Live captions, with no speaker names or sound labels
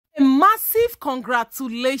Massive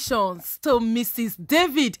congratulations to Mrs.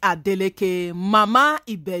 David Adeleke, Mama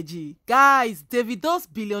Ibeji. Guys, Davido'S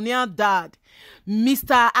billionaire dad,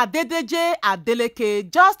 Mr.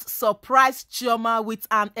 Adeleke, just surprised Chioma with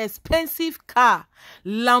an expensive car,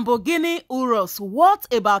 Lamborghini Urus,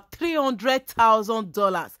 worth about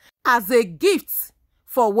 $300,000 as a gift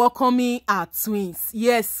for welcoming our twins.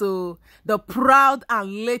 Yes, so the proud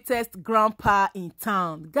and latest grandpa in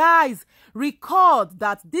town. Guys, record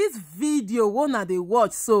that this video one they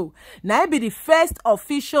watch, so now be the first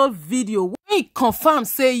official video he confirm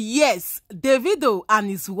say yes, Davido and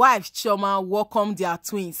his wife Chioma welcome their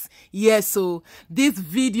twins. Yes, so this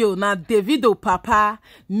video na Davido papa,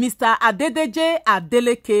 Mr.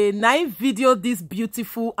 Adeleke, now video this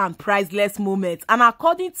beautiful and priceless moment, and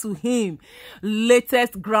according to him,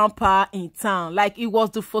 latest grandpa in town, like he was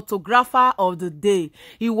the photographer of the day.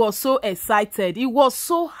 He was so excited, he was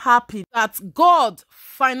so happy that God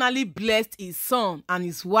finally blessed his son and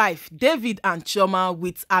his wife David and Chioma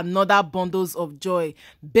with another bundles of joy,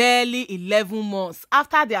 barely 11 months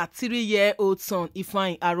after their 3-year-old son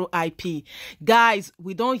Ifeanyi RIP. Guys,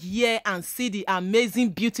 we don't hear and see the amazing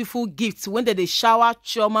beautiful gifts when they shower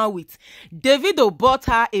Chioma with. Davido bought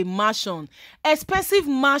her a mansion, expensive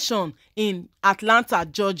mansion in Atlanta,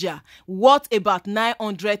 Georgia, worth about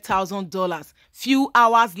 $900,000. Few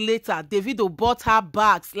hours later, Davido bought her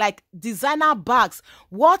bags, like designer bags,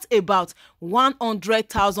 worth about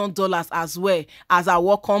 $100,000 as well as a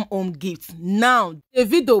welcome home gift. Now,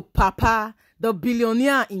 Davido papa, the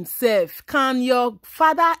billionaire himself, can your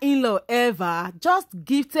father-in-law ever just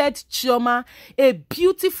gifted Chioma a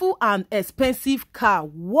beautiful and expensive car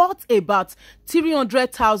worth about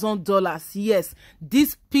 $300,000? Yes,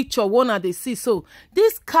 this picture one they see. So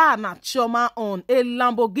this car na Chioma on a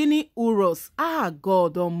Lamborghini Urus. Ah,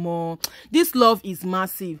 God, this love is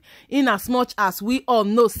massive. In as much as we all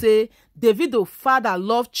know, say Davido father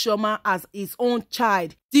loved Chioma as his own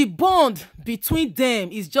child. The bond between them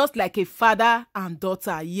is just like a father and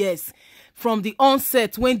daughter. Yes, from the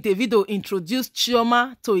onset when Davido introduced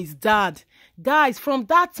Chioma to his dad. Guys, from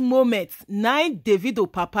that moment, Davido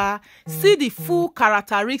papa see the full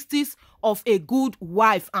characteristics of a good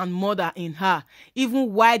wife and mother in her.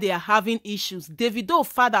 Even while they are having issues, Davido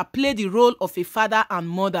father played the role of a father and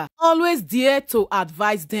mother, always there to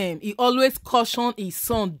advise them. He always cautioned his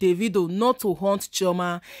son Davido not to hunt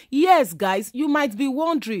Chioma. Yes, guys, you might be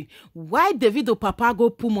wondering why Davido papa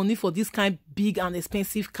go put money for this kind big and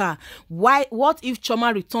expensive car. Why? What if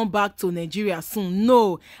Chioma return back to Nigeria soon?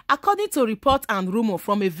 No, according to report and rumor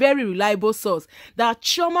from a very reliable source, that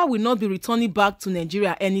Chioma will not be returning back to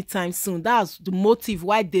Nigeria anytime soon. That's the motive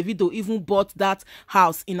why Davido even bought that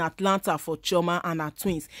house in Atlanta for Chioma and her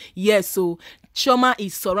twins. Yes, so Chioma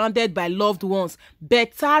is surrounded by loved ones,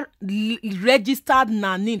 better registered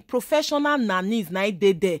nanny, professional nannies na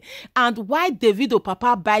dey there. And why Davido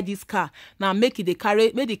papa buy this car? Now make the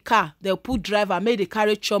car, they'll put driver, make the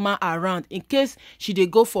carry Chioma around in case she dey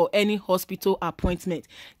go for any hospital appointment.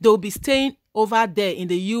 They'll be staying over there in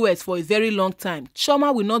the US for a very long time.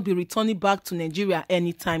 Chioma will not be returning back to Nigeria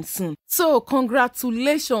anytime soon. So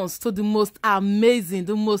congratulations to the most amazing,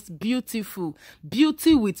 the most beautiful,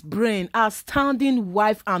 beauty with brain, outstanding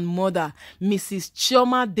wife and mother, Mrs.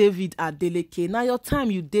 Chioma David Adeleke. Now your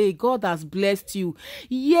time you dey, God has blessed you.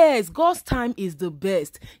 Yes, God's time is the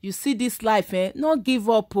best. You see this life, not give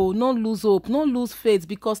up, not lose hope, not lose faith,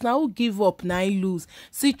 because now who give up, now lose.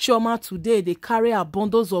 See Chioma today, they carry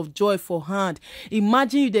abundance of joy for her.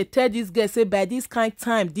 Imagine if they tell this girl, say by this kind of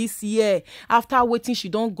time this year, after waiting she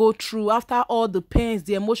don't go through, after all the pains,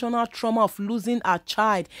 the emotional trauma of losing her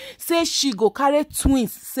child, say she go carry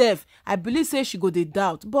twins self. I believe say she go the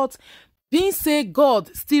doubt, but being say God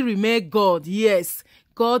still remain God. Yes,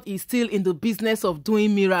 God is still in the business of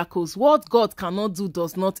doing miracles. What God cannot do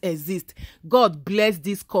does not exist. God bless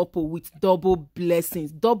this couple with double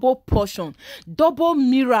blessings, double portion, double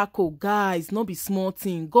miracle. Guys, not be small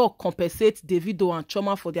thing. God compensates Davido and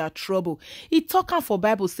Chioma for their trouble. He talking for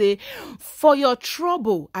Bible say, for your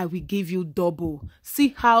trouble, I will give you double.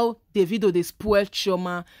 See how Davido they spoil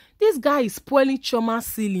Chioma. This guy is spoiling Chioma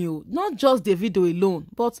silly. Not just Davido alone,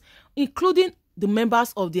 but including the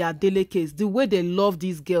members of the Adelekes, the way they love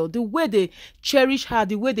this girl, the way they cherish her,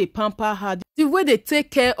 the way they pamper her, the way they take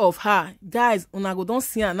care of her. Guys, una go don't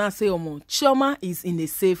see her now say, Chioma is in a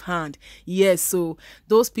safe hand. Yes, so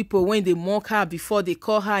those people, when they mock her before they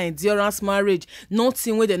call her endurance marriage,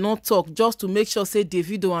 nothing when they not talk, just to make sure say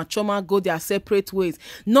Davido and Chioma go their separate ways,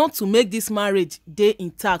 not to make this marriage day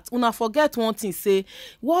intact. Una forget one thing, say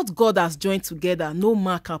what God has joined together, no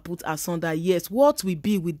man can put asunder. Yes, what we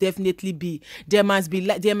be will definitely be. there might be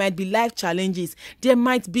life challenges, there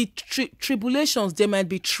might be tribulations, there might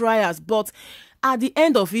be trials, but at the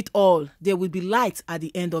end of it all, there will be light at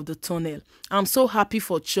the end of the tunnel. I'm so happy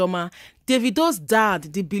for Chioma. Davido's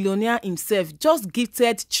dad, the billionaire himself, just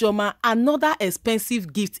gifted Chioma another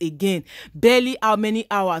expensive gift again. Barely how many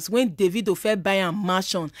hours when Davido fell buy a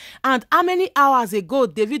mansion. And how many hours ago,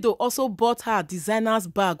 Davido also bought her designer's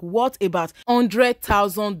bag worth about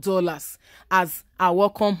 $100,000 as a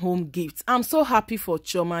welcome home gift. I'm so happy for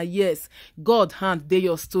Chioma. Yes, God hand dey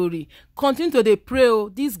your story. Continue to dey pray. Oh,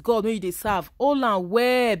 this God wey you dey serve, hold am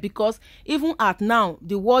well, because even at now,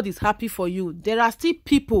 the world is happy for you. There are still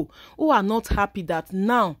people who are not happy that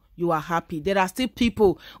now you are happy. There are still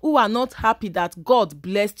people who are not happy that God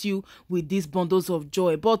blessed you with these bundles of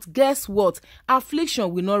joy. But guess what?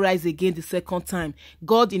 Affliction will not rise again the second time.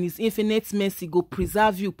 God in his infinite mercy go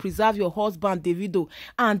preserve you, preserve your husband Davido,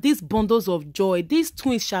 and these bundles of joy, these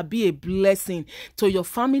twins shall be a blessing to your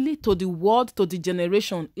family, to the world, to the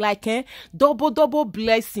generation. Like double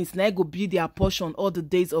blessings now go be their portion all the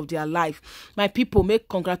days of their life. My people, make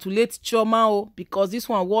congratulate Chioma, because this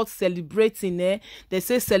one worth celebrating. They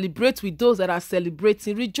say celebrate with those that are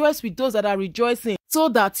celebrating, rejoice with those that are rejoicing, so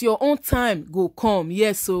that your own time go come.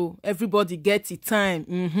 Yes, so everybody gets it time.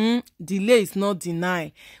 Delay is not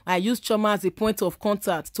denied. I use Chioma as a point of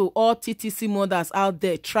contact to all TTC mothers out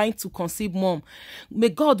there trying to conceive mom. May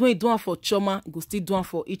God, when he do one for Chioma, go still do one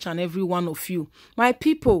for each and every one of you. My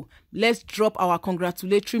people, let's drop our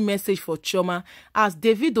congratulatory message for Chioma. As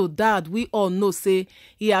Davido dad, we all know say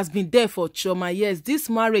he has been there for Chioma. Yes, this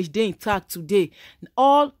marriage dey intact today.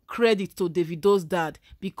 All credit to Davido's dad,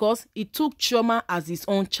 because he took Chioma as his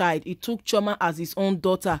own child. He took Chioma as his own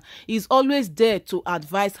daughter. He's always there to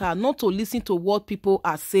advise her, not to listen to what people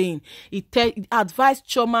are saying. He advised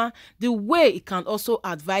Chioma the way he can also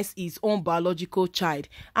advise his own biological child.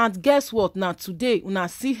 And guess what? Now today, una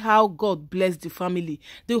see how God blessed the family.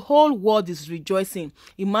 The whole world is rejoicing.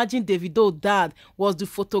 Imagine Davido's dad was the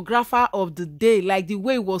photographer of the day. Like the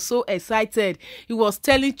way he was so excited. He was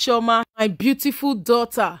telling Chioma, my beautiful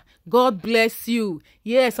daughter, God bless you.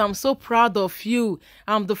 Yes, I'm so proud of you.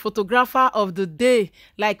 I'm the photographer of the day.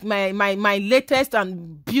 Like my latest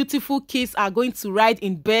and beautiful kids are going to ride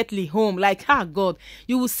in Bentley home. Like, God,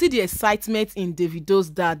 you will see the excitement in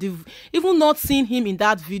Davido's dad. You've even not seen him in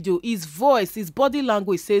that video. His voice, his body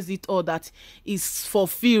language says it all, that is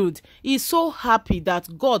fulfilled. He's so happy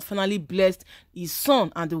that God finally blessed his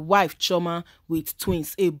son and the wife Chioma with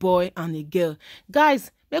twins, a boy and a girl.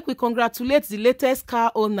 Guys, make we congratulate the latest car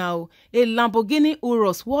owner, a Lamborghini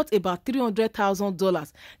Urus worth about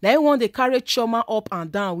 $300,000. Now one they carry Chioma up and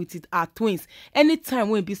down with it, her twins. Anytime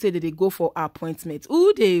when be say that they go for appointment,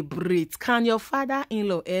 ooh, they breathe. Can your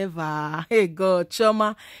father-in-law ever? Hey God,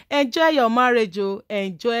 Chioma, enjoy your marriage, oh,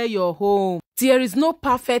 enjoy your home. There is no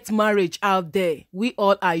perfect marriage out there. We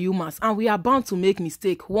all are humans and we are bound to make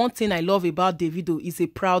mistakes. One thing I love about Davido is a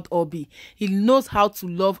proud hubby. He knows how to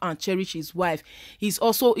love and cherish his wife. He's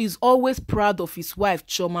always proud of his wife,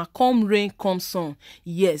 Chioma. Come rain, come sun.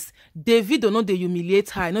 Yes, Davido no dey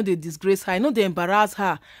humiliate her, no dey disgrace her, no dey embarrass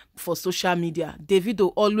her for social media.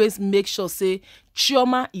 Davido always make sure say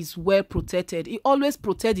Chioma is well protected. He always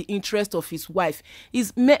protect the interest of his wife.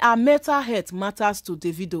 Her mental health matters to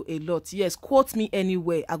Davido a lot. Yes, quote me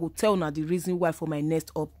anywhere. I will tell una the reason why for my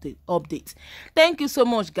next update. Thank you so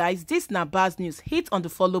much, guys. This na Baz News. Hit on the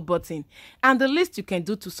follow button. And the least you can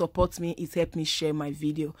do to support me is help me share my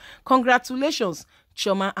video. Congratulations,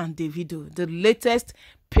 Chioma and Davido, the latest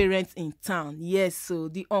parents in town. Yes, so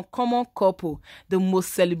the uncommon couple, the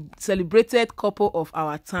most celebrated couple of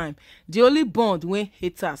our time, the only bond when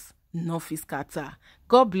haters no fit scatter.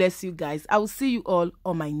 God bless you guys. I will see you all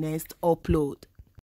on my next upload.